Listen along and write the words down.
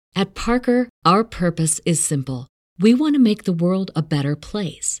At Parker, our purpose is simple. We want to make the world a better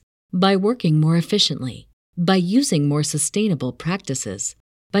place by working more efficiently, by using more sustainable practices,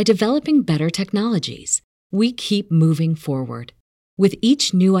 by developing better technologies. We keep moving forward. With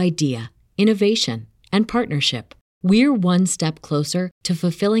each new idea, innovation, and partnership, we're one step closer to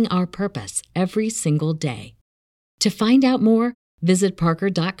fulfilling our purpose every single day. To find out more, visit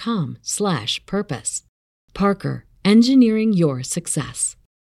parker.com/purpose. Parker, engineering your success.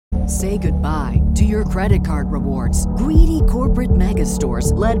 Say goodbye to your credit card rewards. Greedy corporate mega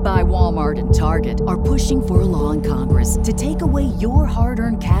stores, led by Walmart and Target, are pushing for a law in Congress to take away your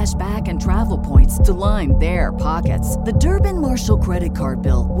hard-earned cash back and travel points to line their pockets. The Durbin-Marshall credit card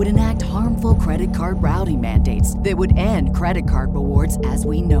bill would enact harmful credit card routing mandates that would end credit card rewards as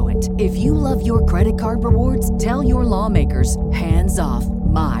we know it. If you love your credit card rewards, tell your lawmakers, hands off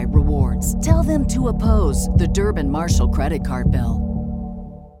my rewards. Tell them to oppose the Durbin-Marshall credit card bill.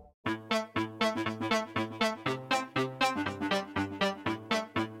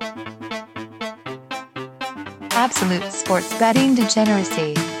 Absolute sports betting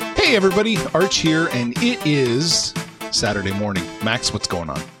degeneracy. Hey everybody, Arch here, and it is Saturday morning. Max, what's going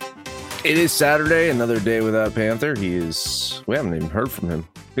on? It is Saturday, another day without Panther. We haven't even heard from him.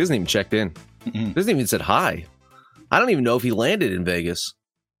 He hasn't even checked in. He hasn't even said hi. I don't even know if he landed in Vegas.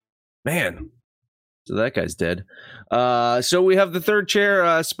 Man, so that guy's dead. So we have the third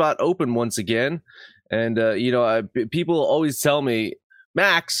chair spot open once again. And, people always tell me,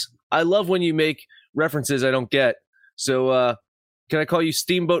 Max, I love when you make references I don't get. So can I call you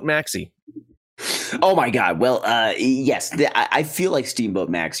Steamboat Maxie? Oh my God. Well, yes, I feel like Steamboat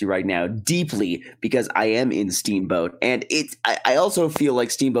Maxie right now deeply because I am in Steamboat. And I also feel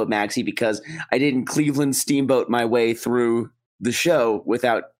like Steamboat Maxie because I didn't Cleveland Steamboat my way through the show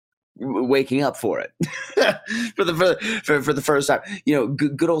without waking up for it for the first time. You know,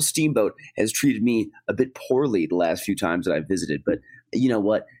 good old Steamboat has treated me a bit poorly the last few times that I've visited, but you know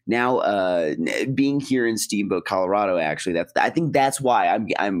what? Now, being here in Steamboat, Colorado, actually, I think that's why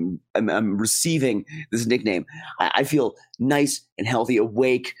I'm receiving this nickname. I feel nice and healthy,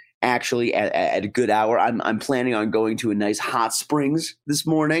 awake. Actually, at a good hour. I'm planning on going to a nice hot springs this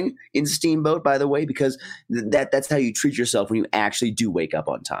morning in Steamboat, by the way, because that's how you treat yourself when you actually do wake up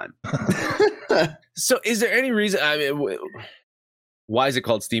on time. So, is there any reason? I mean, why is it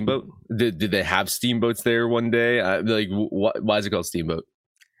called Steamboat? Did they have steamboats there one day? Why is it called Steamboat?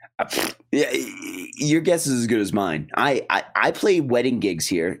 Yeah, your guess is as good as mine. I play wedding gigs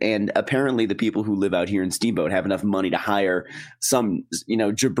here, and apparently the people who live out here in Steamboat have enough money to hire some,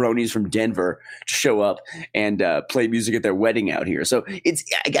 jabronis from Denver to show up and play music at their wedding out here. So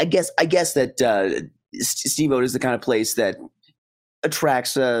I guess that Steamboat is the kind of place that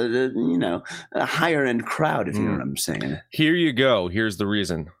attracts a higher end crowd, if you know what I'm saying. Here you go. Here's the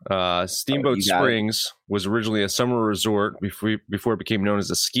reason. Steamboat Springs was originally a summer resort before it became known as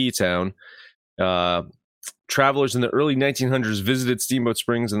a ski town. Travelers in the early 1900s visited Steamboat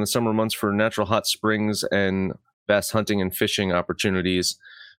Springs in the summer months for natural hot springs and bass hunting and fishing opportunities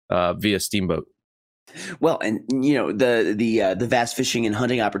via steamboat. Well, and the vast fishing and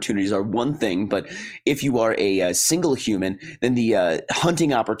hunting opportunities are one thing, but if you are a single human, then the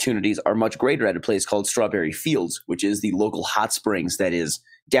hunting opportunities are much greater at a place called Strawberry Fields, which is the local hot springs that is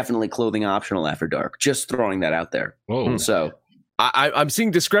definitely clothing optional after dark. Just throwing that out there. Whoa. So I'm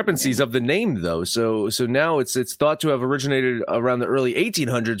seeing discrepancies of the name though. So now it's thought to have originated around the early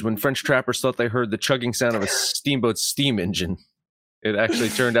 1800s when French trappers thought they heard the chugging sound of a steamboat's steam engine. It actually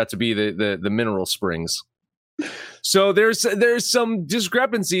turned out to be the mineral springs. So there's some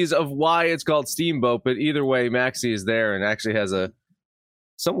discrepancies of why it's called Steamboat, but either way, Maxie is there and actually has a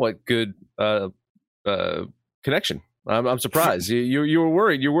somewhat good connection. I'm surprised. You were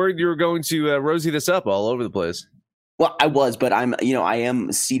worried. You're worried you were going to rosy this up all over the place. Well, I was, but I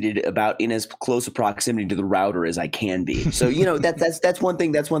am seated about in as close a proximity to the router as I can be. So, that's one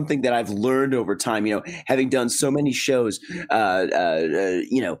thing. That's one thing that I've learned over time. Having done so many shows,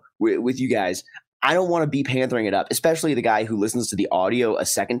 with you guys, I don't want to be panthering it up, especially the guy who listens to the audio a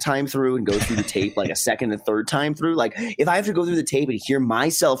second time through and goes through the tape like a second and third time through. Like, if I have to go through the tape and hear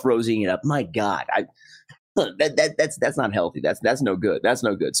myself rosying it up, my God, that's not healthy. That's no good. That's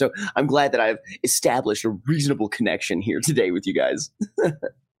no good. So I'm glad that I've established a reasonable connection here today with you guys.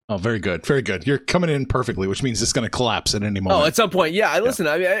 Oh, very good. Very good. You're coming in perfectly, which means it's going to collapse at any moment. Oh, at some point. Yeah. Listen,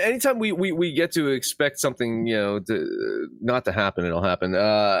 I mean, anytime we get to expect something, not to happen, it'll happen.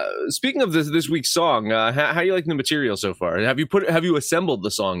 Speaking of this week's song, how are you liking the material so far? Have you assembled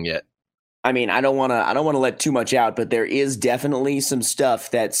the song yet? I mean, I don't want to let too much out, but there is definitely some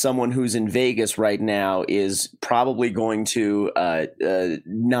stuff that someone who's in Vegas right now is probably going to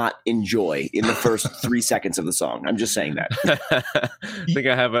not enjoy in the first 3 seconds of the song. I'm just saying that. I think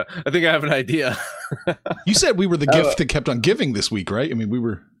I have an idea. You said we were the gift that kept on giving this week, right? I mean, we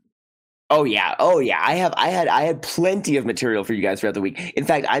were. Oh yeah. I had plenty of material for you guys throughout the week. In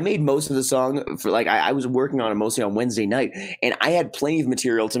fact, I made most of the song for I was working on it mostly on Wednesday night, and I had plenty of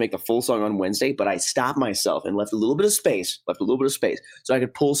material to make the full song on Wednesday, but I stopped myself and left a little bit of space so I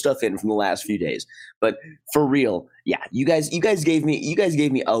could pull stuff in from the last few days. But for real, yeah, you guys gave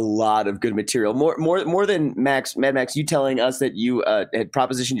me a lot of good material. More than Mad Max, you telling us that you had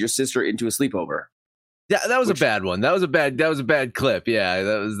propositioned your sister into a sleepover. Yeah, that was a bad one. That was a bad clip. Yeah,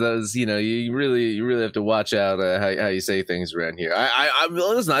 that was. You really have to watch out how you say things around here. I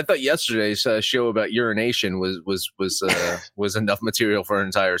listen. I thought yesterday's show about urination was enough material for an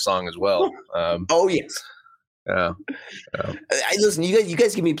entire song as well. Oh yes. Yeah. Listen, you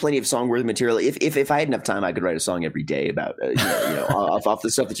guys give me plenty of song-worthy material. If I had enough time, I could write a song every day about off the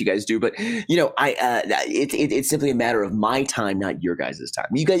stuff that you guys do. But it's simply a matter of my time, not your guys' time.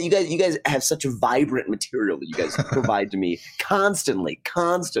 You guys have such a vibrant material that you guys provide to me constantly,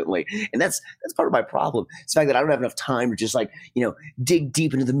 and that's part of my problem. It's the fact that I don't have enough time to just dig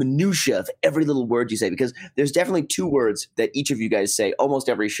deep into the minutia of every little word you say, because there's definitely 2 words that each of you guys say almost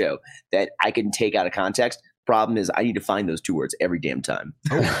every show that I can take out of context. Problem is, I need to find those 2 words every damn time.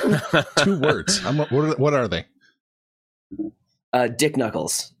 Oh, 2 words. What are they? Dick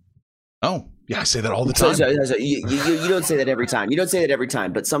knuckles. Oh, yeah, I say that all the time. So you don't say that every time. You don't say that every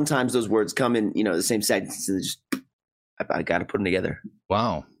time, but sometimes those words come in, the same sentence. I got to put them together.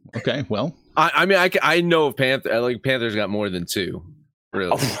 Wow. Okay. Well, I know of Panther. Like Panther's got more than 2.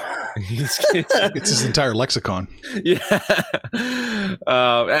 Really. Oh. It's his entire lexicon. Yeah.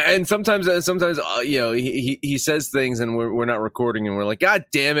 And sometimes he says things and we're not recording and we're like, God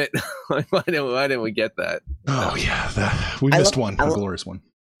damn it. why didn't we get that? Oh yeah. We missed a glorious one.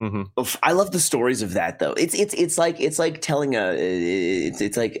 Mm-hmm. I love the stories of that though. It's like telling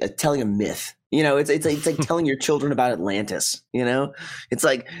telling a myth. It's like telling your children about Atlantis. It's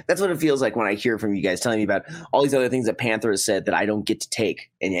like that's what it feels like when I hear from you guys telling me about all these other things that Panther has said that I don't get to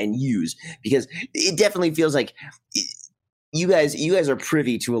take and use, because it definitely feels like you guys are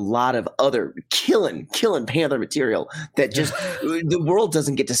privy to a lot of other killing Panther material that just the world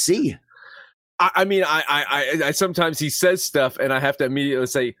doesn't get to see. I sometimes he says stuff and I have to immediately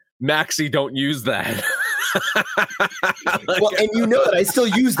say, Maxie, don't use that. Well, and you know that I still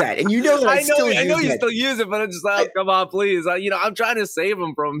use that, and you know that I know you still use it, but I'm just like, come on, please. I'm trying to save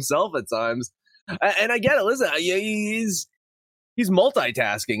him from himself at times, and I get it. Listen, he's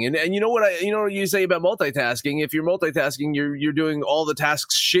multitasking, and you know what you say about multitasking. If you're multitasking, you're doing all the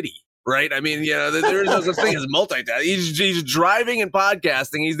tasks shitty. Right? I mean, there is no such thing as multitasking. He's driving and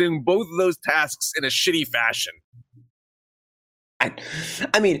podcasting. He's doing both of those tasks in a shitty fashion.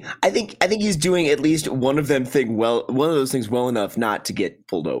 I mean, I think he's doing at least one of those things well enough not to get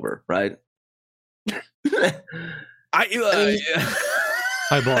pulled over, right? Hi,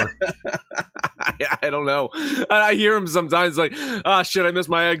 Bar. I don't know. I hear him sometimes like, oh shit, I missed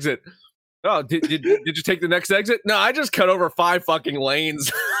my exit. Oh, did you take the next exit? No, I just cut over 5 fucking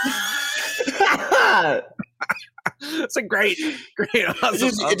lanes. It's a great.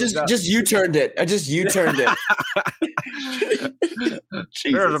 Awesome. Just U-turned it. I just U-turned it.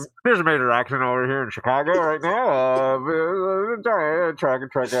 There's a major accident over here in Chicago right now. Tractor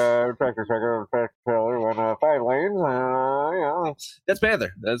trailer went 5 lanes. That's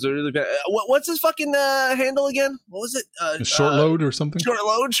Panther. That's a really bad. What's his fucking handle again? What was it? Short load or something? Short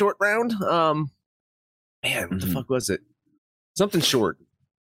load, short round. Man, what the fuck was it? Something short.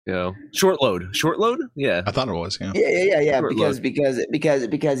 Short load. Yeah, I thought it was. Yeah. Because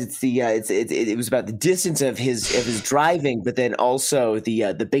it's it was about the distance of his driving, but then also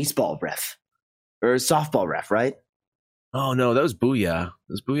the baseball ref or softball ref, right? Oh no, that was Booyah. It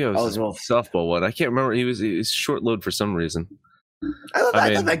was Booyah. Was softball one. I can't remember. He was short load for some reason. I thought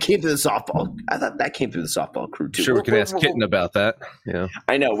that came through the softball. I thought that came through the softball crew too. Sure, we can ask Kitten about that. Yeah,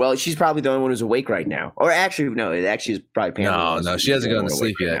 I know. Well, she's probably the only one who's awake right now. Or actually, no. It actually is probably Panther. No, she hasn't gone to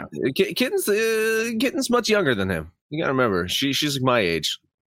sleep yet. Kitten's much younger than him. You gotta remember, she's like my age.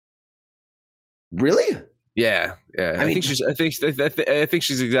 Really? Yeah. I think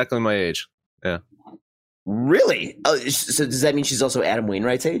she's exactly my age. Yeah. Really? Oh, so does that mean she's also Adam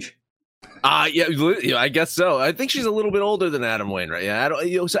Wainwright's age? Yeah, I guess so. I think she's a little bit older than Adam Wainwright. Yeah,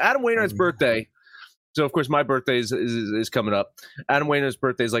 so Adam Wainwright's birthday. So of course my birthday is coming up. Adam Wainwright's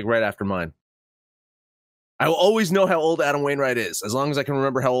birthday is like right after mine. I will always know how old Adam Wainwright is as long as I can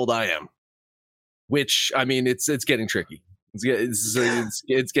remember how old I am. which I mean, it's getting tricky.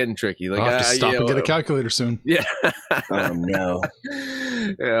 It's getting tricky. Like I'll have to stop and get a calculator soon. Yeah. Oh no.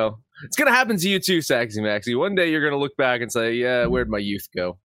 It's gonna happen to you too, Saxy Maxy. One day you're gonna look back and say, "Yeah, where'd my youth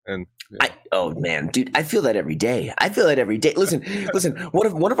go?" And oh man, dude, I feel that every day. Listen.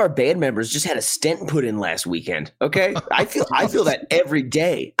 One of our band members just had a stent put in last weekend. Okay, I feel that every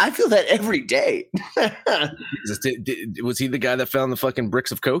day. Was he the guy that found the fucking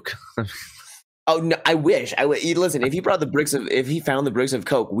bricks of coke? Oh no! I wish. Listen. If he found the bricks of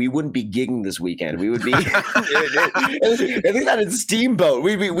coke, we wouldn't be gigging this weekend. We would be. At least not in Steamboat.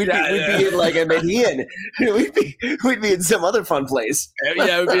 We'd be in like a Median. We'd be in some other fun place.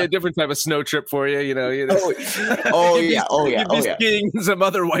 Yeah, it would be a different type of snow trip for you. You know. Yeah. You'd be skiing some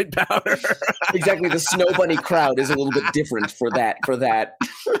other white powder. Exactly. The Snow Bunny crowd is a little bit different for that.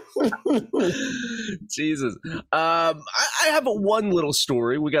 Jesus. I have one little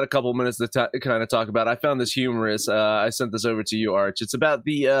story. We got a couple minutes to kind of talk about. I found this humorous. I sent this over to you, Arch. It's about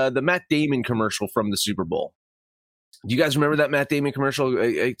the Matt Damon commercial from the Super Bowl. Do you guys remember that Matt Damon commercial?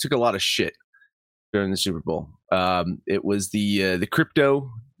 It took a lot of shit during the Super Bowl. It was the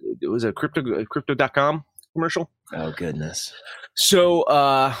crypto. It was a crypto.com commercial. Oh goodness. So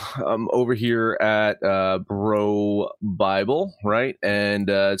I'm over here at Bro Bible, right? And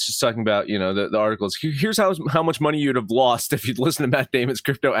it's just talking about, the articles. Here's how much money you'd have lost if you'd listened to Matt Damon's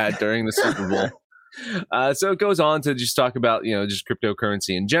crypto ad during the Super Bowl. So it goes on to just talk about, just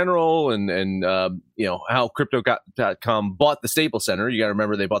cryptocurrency in general and how crypto.com bought the Staples Center. You got to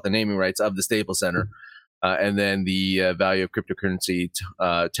remember they bought the naming rights of the Staples Center. And then the value of cryptocurrency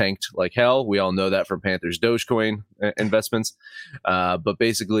tanked like hell. We all know that from Panthers Dogecoin investments. But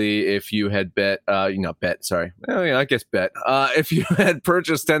basically, if you had bet. If you had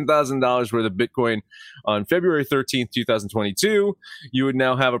purchased $10,000 worth of Bitcoin on February 13th, 2022, you would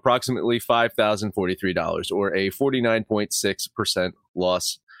now have approximately $5,043 or a 49.6%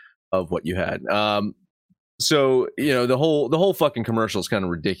 loss of what you had. So, the whole fucking commercial is kind of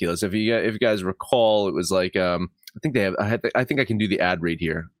ridiculous. If you guys recall, it was like, I think I can do the ad read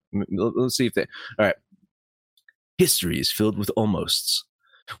here. Let's see all right. History is filled with almosts,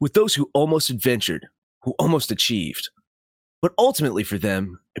 with those who almost adventured, who almost achieved. But ultimately for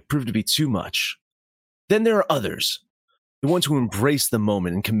them, it proved to be too much. Then there are others, the ones who embrace the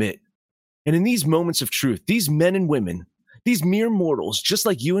moment and commit. And in these moments of truth, these men and women, these mere mortals, just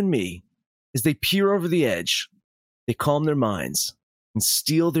like you and me, as they peer over the edge, they calm their minds and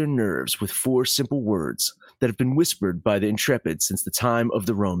steel their nerves with 4 simple words that have been whispered by the intrepid since the time of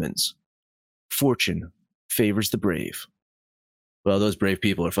the Romans. Fortune favors the brave. Well, those brave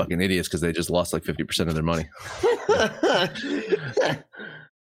people are fucking idiots because they just lost like 50% of their money.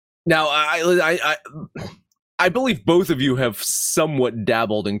 Now, I believe both of you have somewhat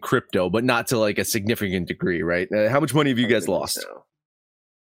dabbled in crypto, but not to like a significant degree, right? How much money have you guys lost?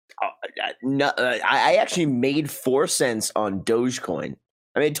 No, I actually made 4 cents on Dogecoin.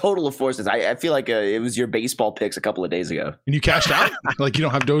 I made a total of 4 cents. I feel like it was your baseball picks a couple of days ago. And you cashed out? Like you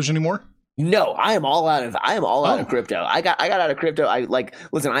don't have Doge anymore? No, I am all out of crypto. I got out of crypto.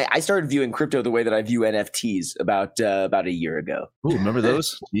 I started viewing crypto the way that I view NFTs about a year ago. Ooh, remember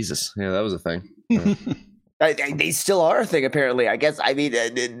those? Jesus, yeah, that was a thing. They still are a thing, apparently. I guess. I mean,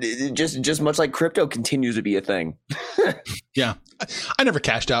 just much like crypto continues to be a thing. Yeah, I never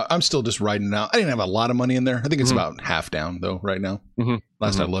cashed out. I'm still just riding it out. I didn't have a lot of money in there. I think it's about half down though right now.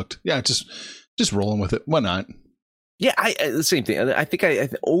 Last I looked. Yeah, just rolling with it. Why not? Yeah, the same thing. I think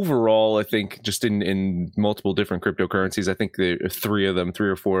overall, I think just in multiple different cryptocurrencies, I think there are 3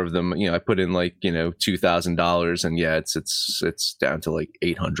 or 4 of them. I put in like $2,000, and yeah, it's down to like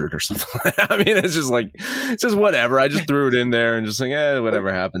 800 or something. I mean, it's just whatever. I just threw it in there and just like,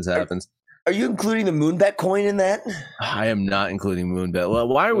 whatever happens. Are you including the Moonbet coin in that? I am not including Moonbet. Well,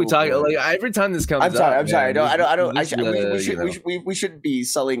 why are we talking? Like every time this comes, I'm sorry. We shouldn't be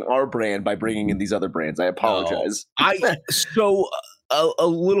selling our brand by bringing in these other brands. I apologize. So a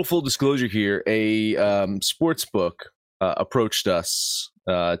little full disclosure here. A sports book approached us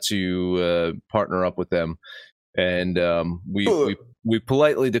to partner up with them, and we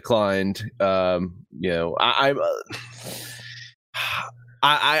politely declined.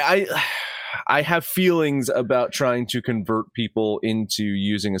 I have feelings about trying to convert people into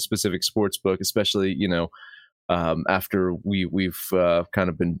using a specific sports book, especially after we've kind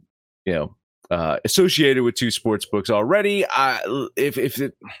of been associated with 2 sports books already. I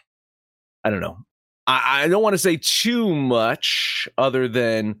don't know. I don't want to say too much other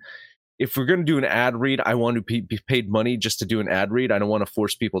than if we're going to do an ad read, I want to be paid money just to do an ad read. I don't want to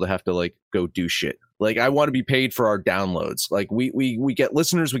force people to have to like go do shit. Like I want to be paid for our downloads. Like we get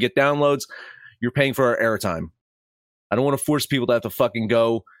listeners, we get downloads. you're paying for our airtime. I don't want to force people to have to fucking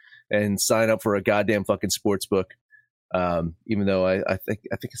go and sign up for a goddamn fucking sports book. Even though I think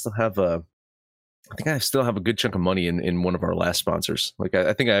I still have a good chunk of money in one of our last sponsors. Like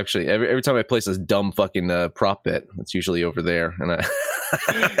I think I actually every time I place this dumb fucking prop bet, it's usually over there. And are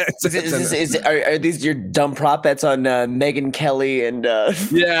these your dumb prop bets on Megyn Kelly and all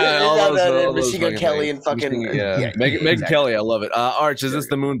those Machine Gun Kelly and fucking Megyn Kelly? I love it. Arch, is this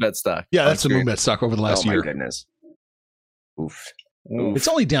the Moonbet stock? Yeah, that's the Moonbet stock over the last year. Oh my goodness. Oof. It's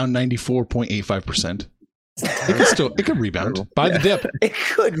only down 94.85%. It could rebound. Buy the dip.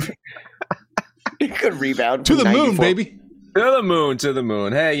 It could rebound to the moon, baby. To the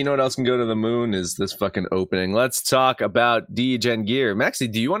moon. Hey, you know what else can go to the moon is this fucking opening. Let's talk about Degen gear. Maxie,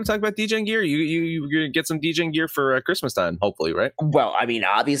 do you want to talk about Degen gear? You're going to get some Degen gear for Christmas time, hopefully, right? Well, I mean,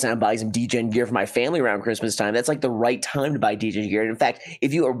 obviously I'm buying some Degen gear for my family around Christmas time. That's like the right time to buy Degen gear. And in fact,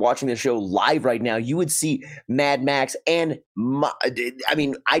 if you are watching the show live right now, you would see Mad Max and I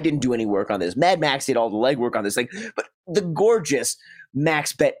didn't do any work on this. Mad Max did all the legwork on this thing, but the gorgeous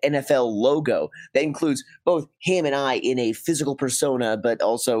MaxBet NFL logo that includes both him and I in a physical persona, but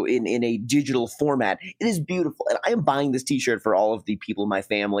also in a digital format. It is beautiful. And I am buying this t-shirt for all of the people in my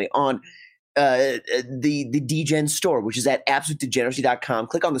family on the Degen store, which is at absolutedegeneracy.com.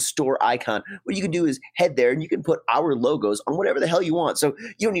 Click on the store icon. What you can do is head there and you can put our logos on whatever the hell you want. So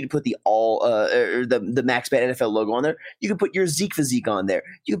you don't need to put the MaxBet NFL logo on there. You can put your Zeke Physique on there.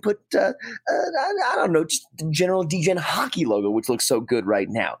 You can put I don't know, just the general Degen hockey logo, which looks so good right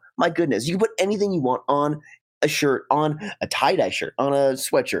now. My goodness, you can put anything you want on a shirt, on a tie-dye shirt, on a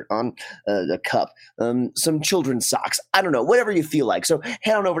sweatshirt, on a cup, some children's socks. I don't know, whatever you feel like. So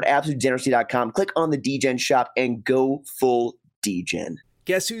head on over to absolutedegeneracy.com, click on the Degen shop, and go full Degen.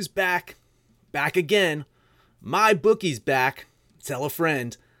 Guess who's back? Back again. My bookie's back. Tell a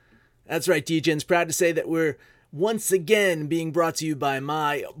friend. That's right, Degen's proud to say that we're once again being brought to you by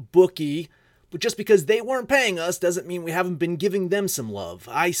my bookie. But just because they weren't paying us doesn't mean we haven't been giving them some love.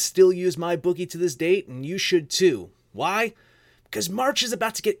 I still use my bookie to this date, and you should too. Why? Because March is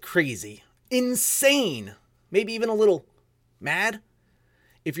about to get crazy. Insane. Maybe even a little mad.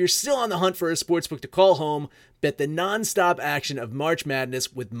 If you're still on the hunt for a sportsbook to call home, bet the non-stop action of March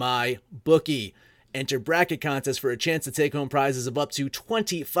Madness with my bookie. Enter bracket contests for a chance to take home prizes of up to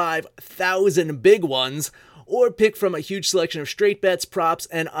 25,000 big ones, or pick from a huge selection of straight bets, props,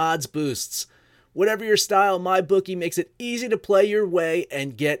 and odds boosts. Whatever your style, MyBookie makes it easy to play your way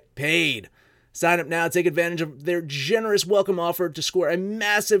and get paid. Sign up now, take advantage of their generous welcome offer to score a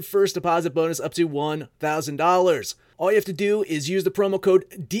massive first deposit bonus up to $1,000. All you have to do is use the promo code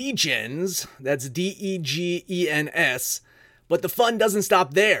DEGENS, that's DEGENS, but the fun doesn't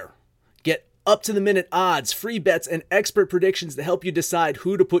stop there. Get up-to-the-minute odds, free bets, and expert predictions to help you decide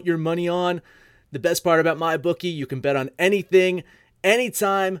who to put your money on. The best part about MyBookie, you can bet on anything,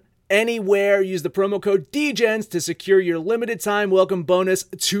 anytime, anywhere. Use the promo code DEGENS to secure your limited time welcome bonus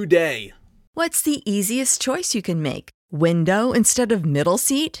today. What's the easiest choice you can make? Window instead of middle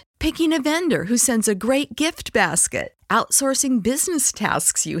seat? Picking a vendor who sends a great gift basket? Outsourcing business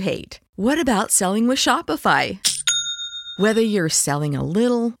tasks you hate? What about selling with Shopify? Whether you're selling a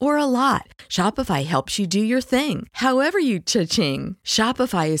little or a lot, Shopify helps you do your thing, however you cha-ching.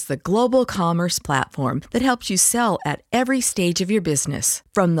 Shopify is the global commerce platform that helps you sell at every stage of your business.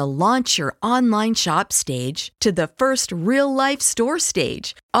 From the launch your online shop stage to the first real-life store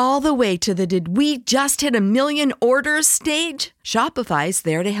stage, all the way to the did we just hit 1 million orders stage. Shopify's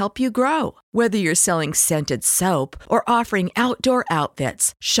there to help you grow. Whether you're selling scented soap or offering outdoor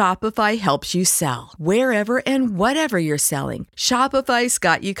outfits, Shopify helps you sell. Wherever and whatever you're selling, Shopify's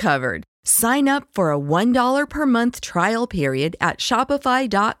got you covered. Sign up for a $1 per month trial period at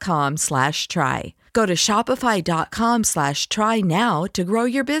shopify.com/try. Go to shopify.com/try now to grow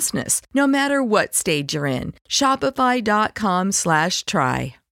your business, no matter what stage you're in.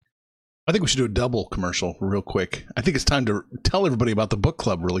 Shopify.com/try. I think we should do a double commercial real quick. I think it's time to tell everybody about the book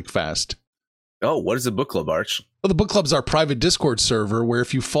club really fast. Oh, what is the book club, Arch? Well, the book club's our private Discord server where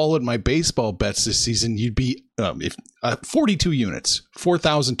if you followed my baseball bets this season, you'd be 42 units,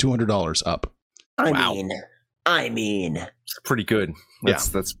 $4,200 up. I mean, it's pretty good.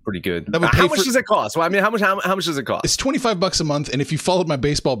 That's pretty good. How much does it cost? Well, I mean, how much does it cost? It's $25 a month, and if you followed my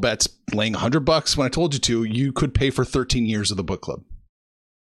baseball bets, laying $100 when I told you to, you could pay for 13 years of the book club.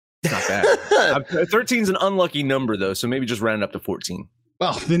 Not bad. 13 is an unlucky number, though, so maybe just round it up to 14.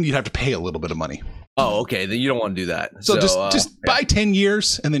 Well, then you'd have to pay a little bit of money. Oh, okay. Then you don't want to do that. So just buy 10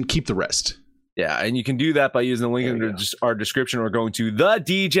 years and then keep the rest. Yeah, and you can do that by using the link in our description or going to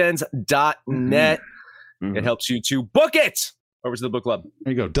thedegens.net. Mm-hmm. It helps you to book it. over to the book club.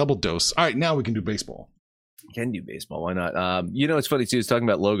 There you go. Double dose. All right, now we can do baseball. Can do baseball. Why not? It's funny too. It's talking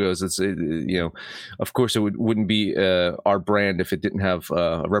about logos. It's of course it wouldn't be our brand if it didn't have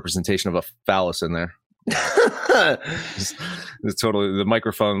a representation of a phallus in there. it's totally, the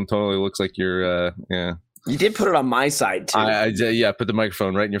microphone totally looks like you're You did put it on my side too. Put the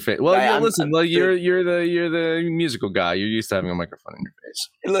microphone right in your face. Well, you're the musical guy. You're used to having a microphone in your face.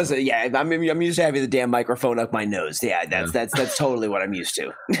 Listen, yeah, I'm used to having the damn microphone up my nose. Yeah, that's totally what I'm used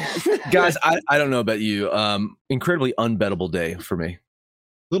to. Guys, I don't know about you. Incredibly unbettable day for me.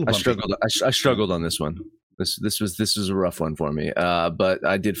 I struggled on this one. This was a rough one for me. But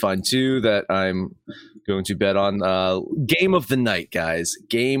I did find two that I'm going to bet on. Game of the night, guys.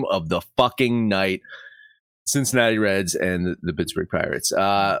 Game of the fucking night. Cincinnati Reds and the Pittsburgh Pirates.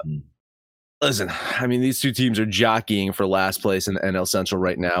 Listen, I mean, these two teams are jockeying for last place in the NL Central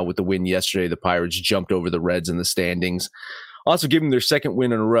right now. With the win yesterday, the Pirates jumped over the Reds in the standings, also giving their second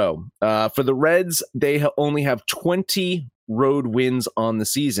win in a row. For the Reds, they only have 20 road wins on the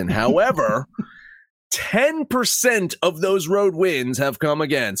season. However, 10% of those road wins have come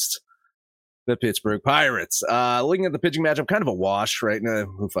against the Pittsburgh Pirates. Looking at the pitching matchup, kind of a wash right now.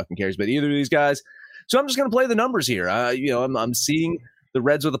 Who fucking cares about either of these guys? So I'm just going to play the numbers here. I'm seeing the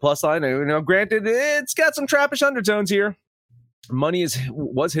Reds with a plus line. Granted, it's got some trappish undertones here. Money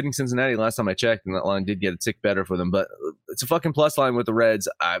was hitting Cincinnati last time I checked, and that line did get a tick better for them. But it's a fucking plus line with the Reds.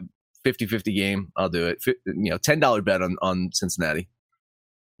 50-50 game. I'll do it. $10 bet on Cincinnati.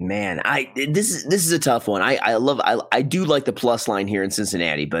 Man, this is a tough one. I do like the plus line here in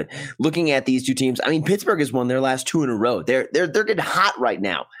Cincinnati, but looking at these two teams, I mean, Pittsburgh has won their last two in a row. They're getting hot right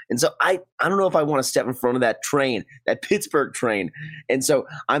now, and so I don't know if I want to step in front of that train, that Pittsburgh train, and so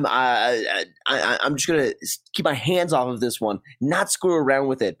I'm just gonna keep my hands off of this one, not screw around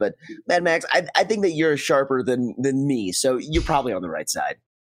with it. But Mad Max, I think that you're sharper than me, so you're probably on the right side.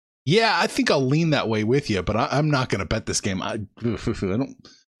 Yeah, I think I'll lean that way with you, but I'm not going to bet this game. I don't.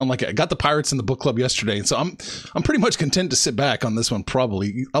 I'm like, I got the Pirates in the book club yesterday, and so I'm pretty much content to sit back on this one.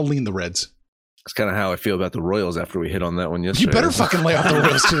 Probably, I'll lean the Reds. That's kind of how I feel about the Royals after we hit on that one yesterday. You better fucking lay off the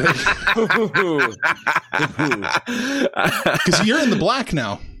Royals today, because you're in the black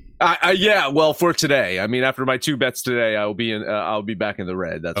now. Yeah, well, for today. I mean, after my two bets today, I'll be back in the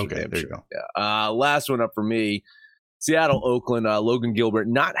red. That's okay. There you go. Yeah. Last one up for me: Seattle, Oakland. Logan Gilbert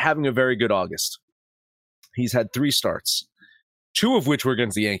not having a very good August. He's had 3 starts. 2 of which were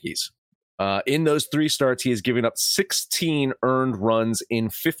against the Yankees. In those 3 starts, he has given up 16 earned runs in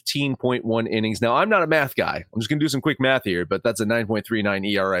 15.1 innings. Now, I'm not a math guy. I'm just going to do some quick math here, but that's a 9.39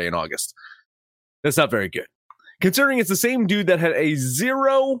 ERA in August. That's not very good. Considering it's the same dude that had a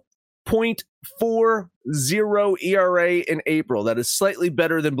 0.40 ERA in April. That is slightly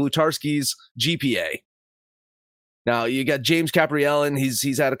better than Blutarski's GPA. Now, you got James Caprielin.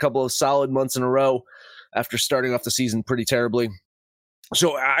 He's had a couple of solid months in a row after starting off the season pretty terribly.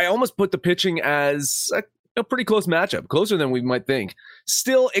 So I almost put the pitching as a pretty close matchup, closer than we might think.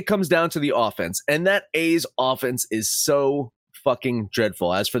 Still, it comes down to the offense, and that A's offense is so fucking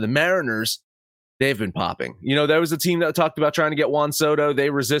dreadful. As for the Mariners, they've been popping. There was a team that talked about trying to get Juan Soto. They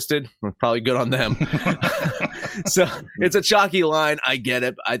resisted. Probably good on them. So it's a chalky line. I get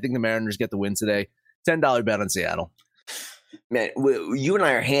it. I think the Mariners get the win today. $10 bet on Seattle. Man, you and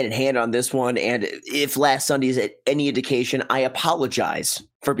I are hand in hand on this one, and if last Sunday is any indication, I apologize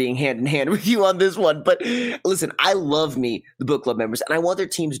for being hand in hand with you on this one. But listen, I love the book club members, and I want their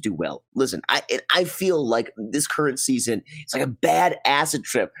teams to do well. Listen, I feel like this current season is like a bad acid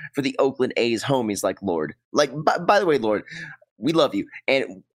trip for the Oakland A's homies like Lord. Like, by the way, Lord, we love you,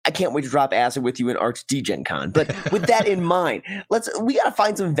 and I can't wait to drop acid with you in Arch Degen Con. But with that in mind, we got to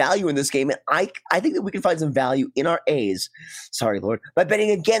find some value in this game. And I think that we can find some value in our A's. Sorry, Lord, by betting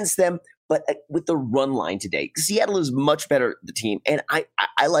against them, but with the run line today. Seattle is much better, the team. And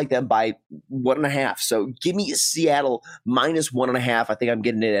I like them by 1.5. So give me Seattle minus 1.5. I think I'm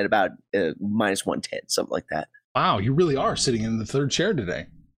getting it at about minus 110, something like that. Wow, you really are sitting in the third chair today.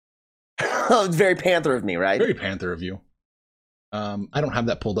 Oh, it's very Panther of me, right? Very Panther of you. I don't have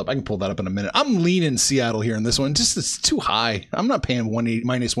that pulled up. I can pull that up in a minute. I'm leaning Seattle here in this one. Just it's too high. I'm not paying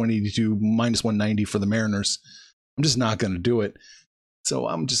minus 182, minus 190 for the Mariners. I'm just not going to do it. So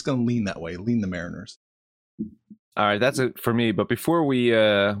I'm just going to lean that way. Lean the Mariners. All right, that's it for me. But before we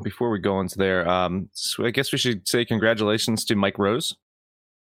go into there, so I guess we should say congratulations to Mike Rose.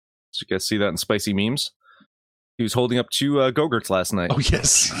 So you guys see that in spicy memes. He was holding up 2 Go-Gurts last night. Oh,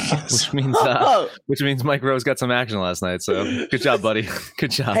 yes. Which means Mike Rose got some action last night. So good job, buddy.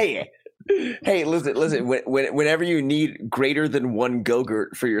 Good job. Hey, listen. Whenever you need greater than 1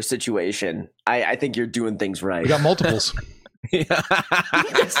 Go-Gurt for your situation, I think you're doing things right. We got multiples. he's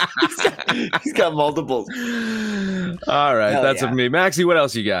got multiples. All right, Hell that's yeah. it for me. Maxie, what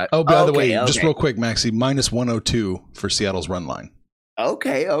else you got? Oh, by the way, Okay, just okay. real quick, Maxie, minus 102 for Seattle's run line.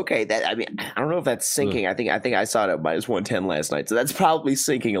 Okay. That, I mean, I don't know if that's sinking. I think I saw it at minus 110 last night, so that's probably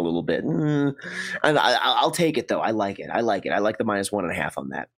sinking a little bit. I'll take it though. I like it. I like the minus 1.5 on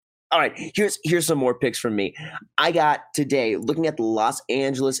that. All right, here's some more picks from me. I got today looking at the Los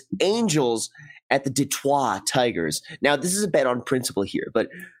Angeles Angels at the Detroit Tigers. Now, this is a bet on principle here, but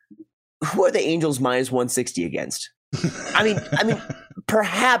who are the Angels minus 160 against? I mean,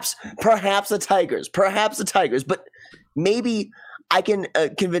 perhaps the Tigers, but maybe I can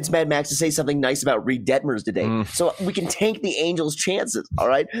convince Mad Max to say something nice about Reed Detmers today, so we can tank the Angels' chances. All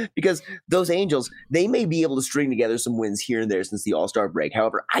right, because those Angels, they may be able to string together some wins here and there since the All-Star break.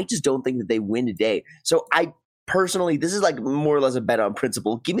 However, I just don't think that they win today. So I personally, this is like more or less a bet on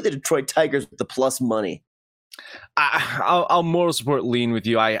principle. Give me the Detroit Tigers with the plus money. I'll moral support lean with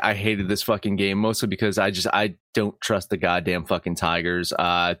you. I hated this fucking game mostly because I don't trust the goddamn fucking Tigers.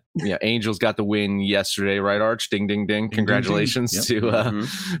 Angels got the win yesterday, right, Arch? Ding ding ding! Congratulations ding, ding.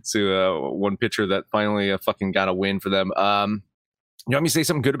 to one pitcher that finally fucking got a win for them. You want me to say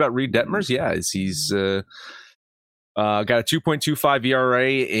something good about Reed Detmers? Yeah, he's got a 2.25 ERA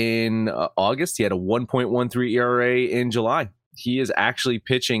in August. He had a 1.13 ERA in July. He is actually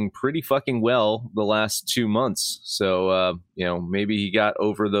pitching pretty fucking well the last 2 months. So, maybe he got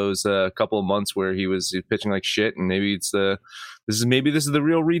over those couple of months where he was pitching like shit, and maybe this is the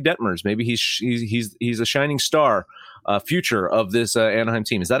real Reed Detmers. Maybe he's a shining star, future of this Anaheim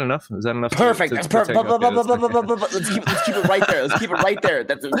team. Is that enough? Perfect. That's perfect. Let's keep it right there. Let's keep it right there.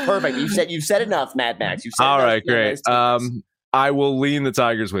 That's perfect. You've said enough, Mad Max. You've said all enough. right, great. I will lean the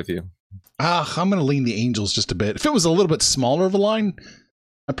Tigers with you. I'm going to lean the Angels just a bit. If it was a little bit smaller of a line,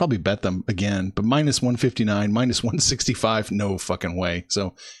 I'd probably bet them again. But minus 159, minus 165, no fucking way.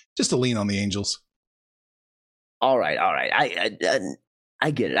 So just a lean on the Angels. All right.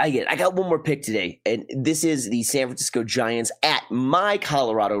 I get it. I got one more pick today, and this is the San Francisco Giants at my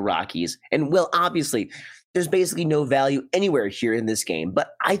Colorado Rockies. And, well, obviously, there's basically no value anywhere here in this game,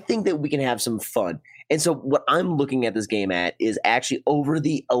 but I think that we can have some fun. And so what I'm looking at this game at is actually over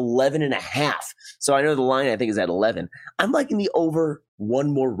the 11.5. So I know the line I think is at 11. I'm liking the over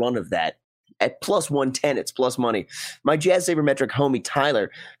one more run of that. At plus 110, it's plus money. My Jazz Sabermetric homie Tyler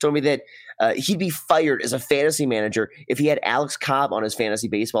told me that he'd be fired as a fantasy manager if he had Alex Cobb on his fantasy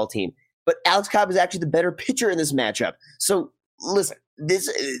baseball team. But Alex Cobb is actually the better pitcher in this matchup. So listen, this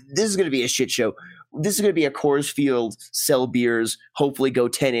is going to be a shit show. This is going to be a Coors Field, sell beers, hopefully go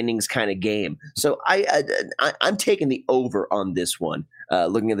 10 innings kind of game. So I'm taking the over on this one,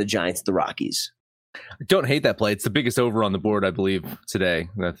 looking at the Giants, the Rockies. I don't hate that play. It's the biggest over on the board, I believe, today.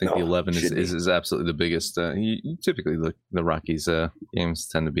 I think the 11 is absolutely the biggest. You typically look the Rockies games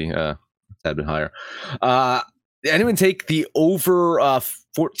tend to be a tad bit higher. Anyone take the over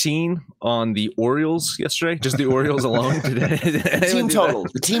 14 on the Orioles yesterday? Just the Orioles alone today. The team total.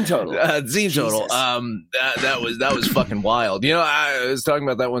 Team total. That was fucking wild. I was talking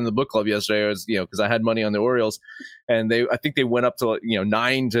about that one in the book club yesterday. I was, because I had money on the Orioles, and I think they went up to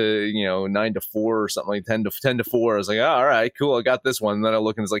 9 to 4 or something, like 10 to 4. I was like, oh, all right, cool, I got this one. And then I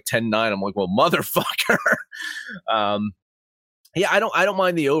look and it's like 10-9. I'm like, well, motherfucker. Yeah, I don't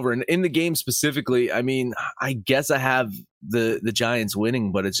mind the over. And in the game specifically, I mean, I guess I have the Giants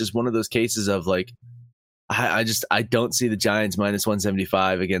winning, but it's just one of those cases of like, I don't see the Giants minus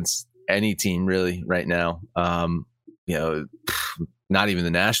 175 against any team really right now. Not even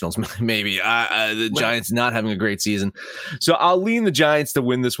the Nationals, maybe. The Giants not having a great season. So I'll lean the Giants to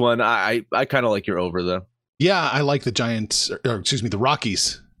win this one. I kind of like your over though. Yeah, I like the Giants, the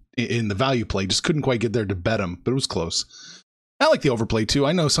Rockies in the value play. Just couldn't quite get there to bet them, but it was close. I like the overplay too.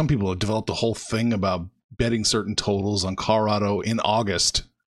 I know some people have developed a whole thing about betting certain totals on Colorado in August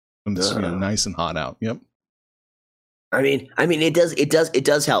when it's nice and hot out. Yep. I mean, it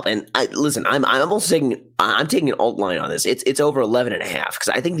does help. And I'm almost taking an alt line on this. It's over 11.5 because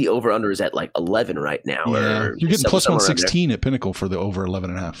I think the over under is at like 11 right now. Yeah, you're getting plus 116 at Pinnacle for the over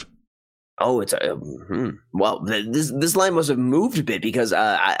 11.5. Oh, it's well. This line must have moved a bit because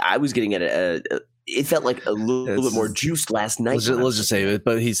I was getting at it felt like a little bit more juiced last night. Let's just say it,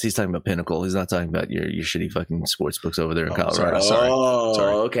 but he's talking about Pinnacle. He's not talking about your shitty fucking sports books over there in Colorado. Sorry.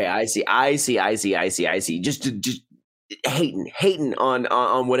 Okay, I see. Just hating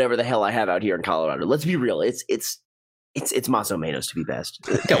on whatever the hell I have out here in Colorado. Let's be real. It's Maso Menos to be best.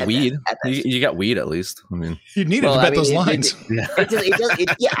 You got weed. You got weed at least. I mean, you need it to bet those lines. I'm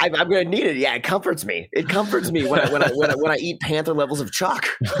going to need it. Yeah, it comforts me. It comforts me when I eat Panther levels of chalk.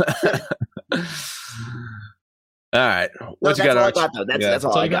 All right. What you got, Arch? That's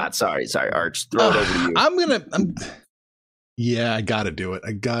all I got. Sorry, Arch. Throw it over to you. I got to do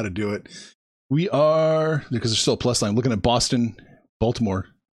it. We are, because there's still a plus line, looking at Boston, Baltimore,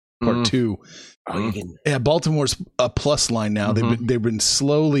 part 2. Yeah, Baltimore's a plus line now. They've been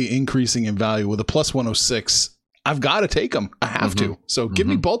slowly increasing in value with a plus 106. I've got to take them. I have to. So give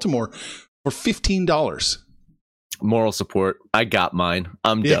me Baltimore for $15. Moral support. I got mine.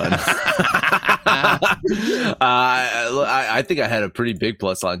 I'm done. I think I had a pretty big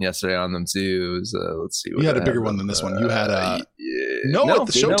plus line yesterday on them too. Let's see. You had a bigger one than this one. You had at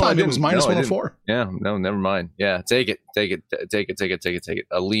the Showtime it was minus 104. Yeah, no, never mind. Yeah, take it.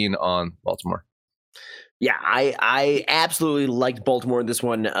 A lean on Baltimore. Yeah, I absolutely liked Baltimore in this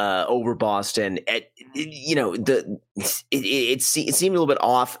one over Boston. It seemed a little bit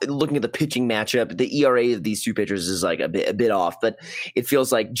off. Looking at the pitching matchup, the ERA of these two pitchers is like a bit off, but it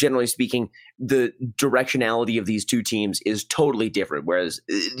feels like, generally speaking, the directionality of these two teams is totally different. Whereas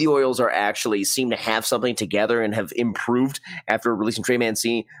the Orioles seem to have something together and have improved after releasing Trey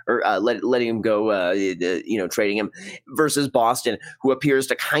Mancini or letting him go, trading him, versus Boston, who appears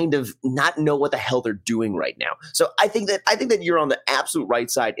to kind of not know what the hell they're doing right now. So I think that you're on the absolute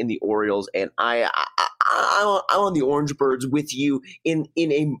right side in the Orioles, and I'm on the Orange Birds with you in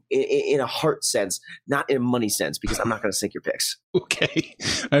a heart sense, not in a money sense, because I'm not going to sink your picks. Okay,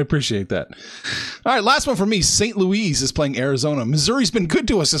 I appreciate that. All right, last one for me. St. Louis is playing Arizona. Missouri's been good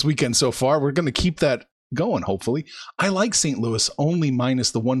to us this weekend so far. We're going to keep that going, hopefully. I like St. Louis only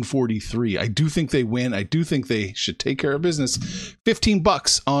minus the 143. I do think they win. I do think they should take care of business.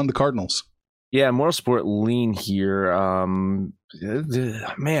 $15 on the Cardinals. Yeah, moral support lean here. Man,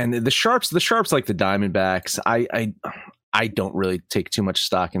 the Sharps like the Diamondbacks. I don't really take too much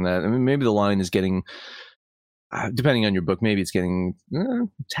stock in that. I mean, maybe the line is getting, depending on your book, maybe it's getting a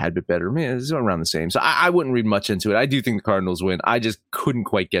tad bit better. Man, it's around the same. So I wouldn't read much into it. I do think the Cardinals win. I just couldn't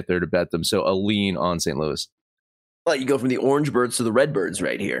quite get there to bet them. So a lean on St. Louis. Well, you go from the Orange Birds to the Red Birds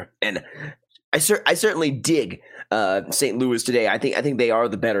right here, and I certainly dig St. Louis today. I think they are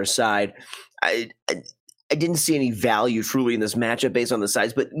the better side. I didn't see any value truly in this matchup based on the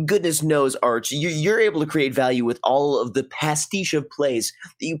size, but goodness knows, Arch, you're able to create value with all of the pastiche of plays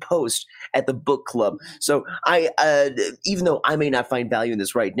that you post at the book club. So even though I may not find value in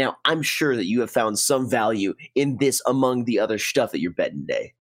this right now, I'm sure that you have found some value in this among the other stuff that you're betting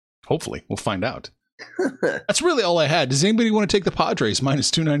today. Hopefully, we'll find out. That's really all I had. Does anybody want to take the Padres minus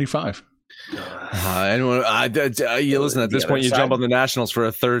 295? Listen, at this point, you jump on the Nationals for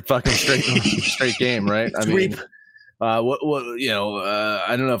a third fucking straight game, right? I mean, I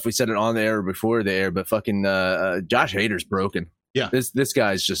don't know if we said it on the air or before the air, but fucking Josh Hader's broken. Yeah, this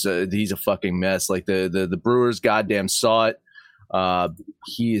guy's just he's a fucking mess. Like the Brewers, goddamn saw it.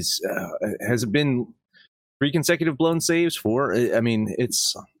 He has it been 3 consecutive blown saves? 4? I mean,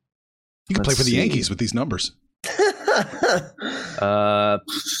 it's you can play for the Yankees with these numbers.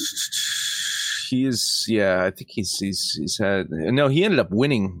 I think he's had. No, he ended up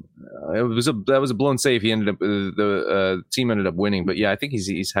winning. That was a blown save. He ended up the team ended up winning, but yeah, I think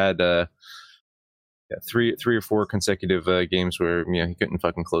he's had 3 or 4 consecutive games where he couldn't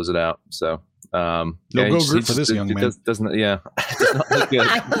fucking close it out. So no go-gurt for this young man. Does not look good.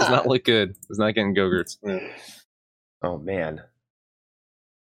 Does not look good. Does not getting go-gurts. Yeah. Oh man.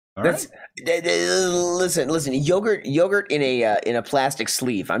 All right. Listen. Yogurt in a plastic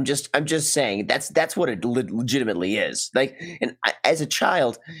sleeve. I'm just saying that's what it legitimately is. Like, and as a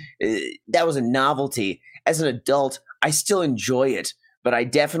child, that was a novelty. As an adult, I still enjoy it, but I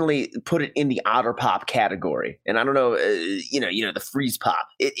definitely put it in the Otter Pop category. And I don't know, the freeze pop.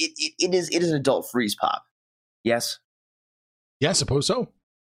 It is an adult freeze pop. Yes. Yeah, I suppose so.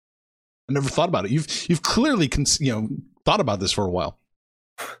 I never thought about it. You've clearly thought about this for a while.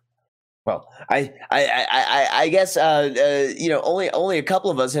 Well, I guess only a couple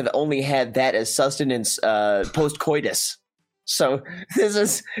of us have only had that as sustenance post coitus. So this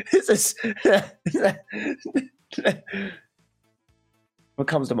is what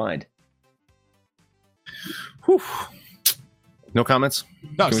comes to mind. Whew. No comments.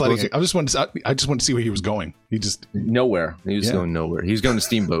 No, I just wanted to see where he was going. He just nowhere. He was going nowhere. He was going to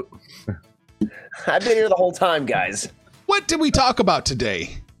Steamboat. I've been here the whole time, guys. What did we talk about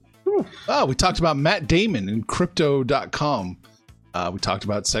today? Oh, we talked about Matt Damon and Crypto.com. We talked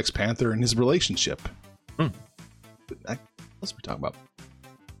about Sex Panther and his relationship. What else we talking about?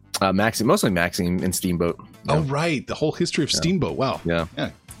 Mostly Maxine and Steamboat. Yeah. Oh, right. The whole history of Steamboat. Wow. Yeah.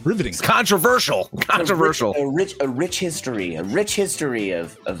 Riveting. It's controversial. A rich history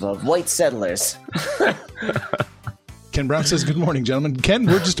of white settlers. Ken Brown says, good morning, gentlemen. Ken,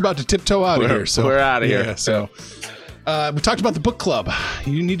 we're just about to tiptoe out of here. So we're out of here. Yeah, so we talked about the book club.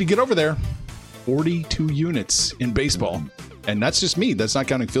 You need to get over there. 42 units in baseball. And that's just me. That's not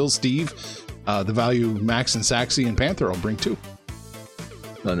counting Phil, Steve, the value Max and Saxy and Panther will bring too.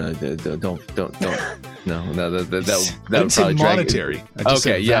 No, don't. No, that would probably monetary.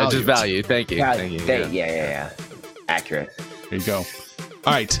 Okay, just value. Thank you. Yeah. Accurate. There you go.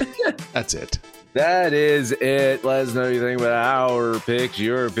 All right, that's it. That is it. Let us know what you think about our picks,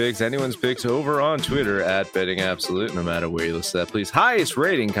 your picks, anyone's picks over on Twitter at Betting Absolute. No matter where you listen to that, please highest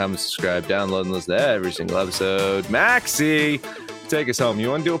rating, comment, subscribe, download, and listen to every single episode. Maxie, take us home.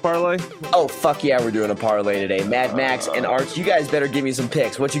 You want to do a parlay? Oh, fuck yeah, we're doing a parlay today. Mad Max and Arch, you guys better give me some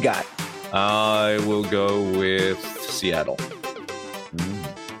picks. What you got? I will go with Seattle.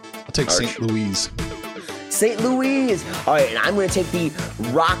 I'll take St. Louis. St. Louis. All right, and I'm going to take the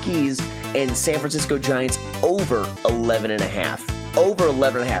Rockies and San Francisco Giants over 11.5. Over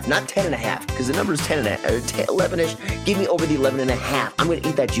 11.5, not 10.5, because the number is 10.5, 11ish. Give me over the 11.5. I'm going to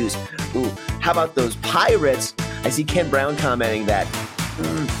eat that juice. Ooh, how about those Pirates? I see Ken Brown commenting that.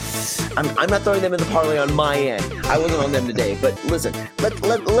 I'm not throwing them in the parlay on my end. I wasn't on them today, but listen,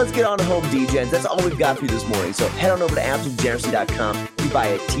 let's get on home, D-Gens. That's all we've got for you this morning. So head on over to absolutedegeneracy.com. You buy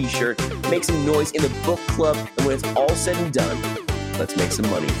a t-shirt, make some noise in the book club, and when it's all said and done, let's make some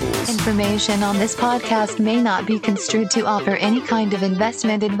money, fools. Information on this podcast may not be construed to offer any kind of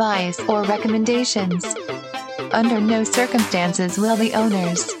investment advice or recommendations. Under no circumstances will the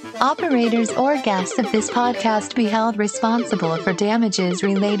owners, operators, or guests of this podcast be held responsible for damages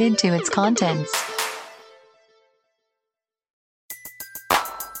related to its contents.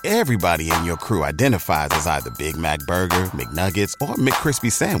 Everybody in your crew identifies as either Big Mac Burger, McNuggets, or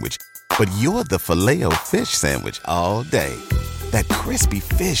McCrispy Sandwich. But you're the Filet-O-Fish Sandwich all day. That crispy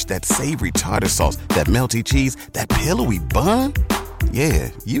fish, that savory tartar sauce, that melty cheese, that pillowy bun. Yeah,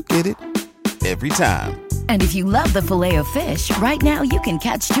 you get it. Every time. And if you love the Filet-O-Fish, right now you can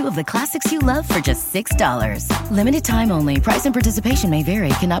catch two of the classics you love for just $6. Limited time only. Price and participation may vary.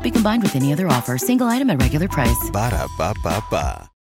 Cannot be combined with any other offer. Single item at regular price. Ba-da-ba-ba-ba.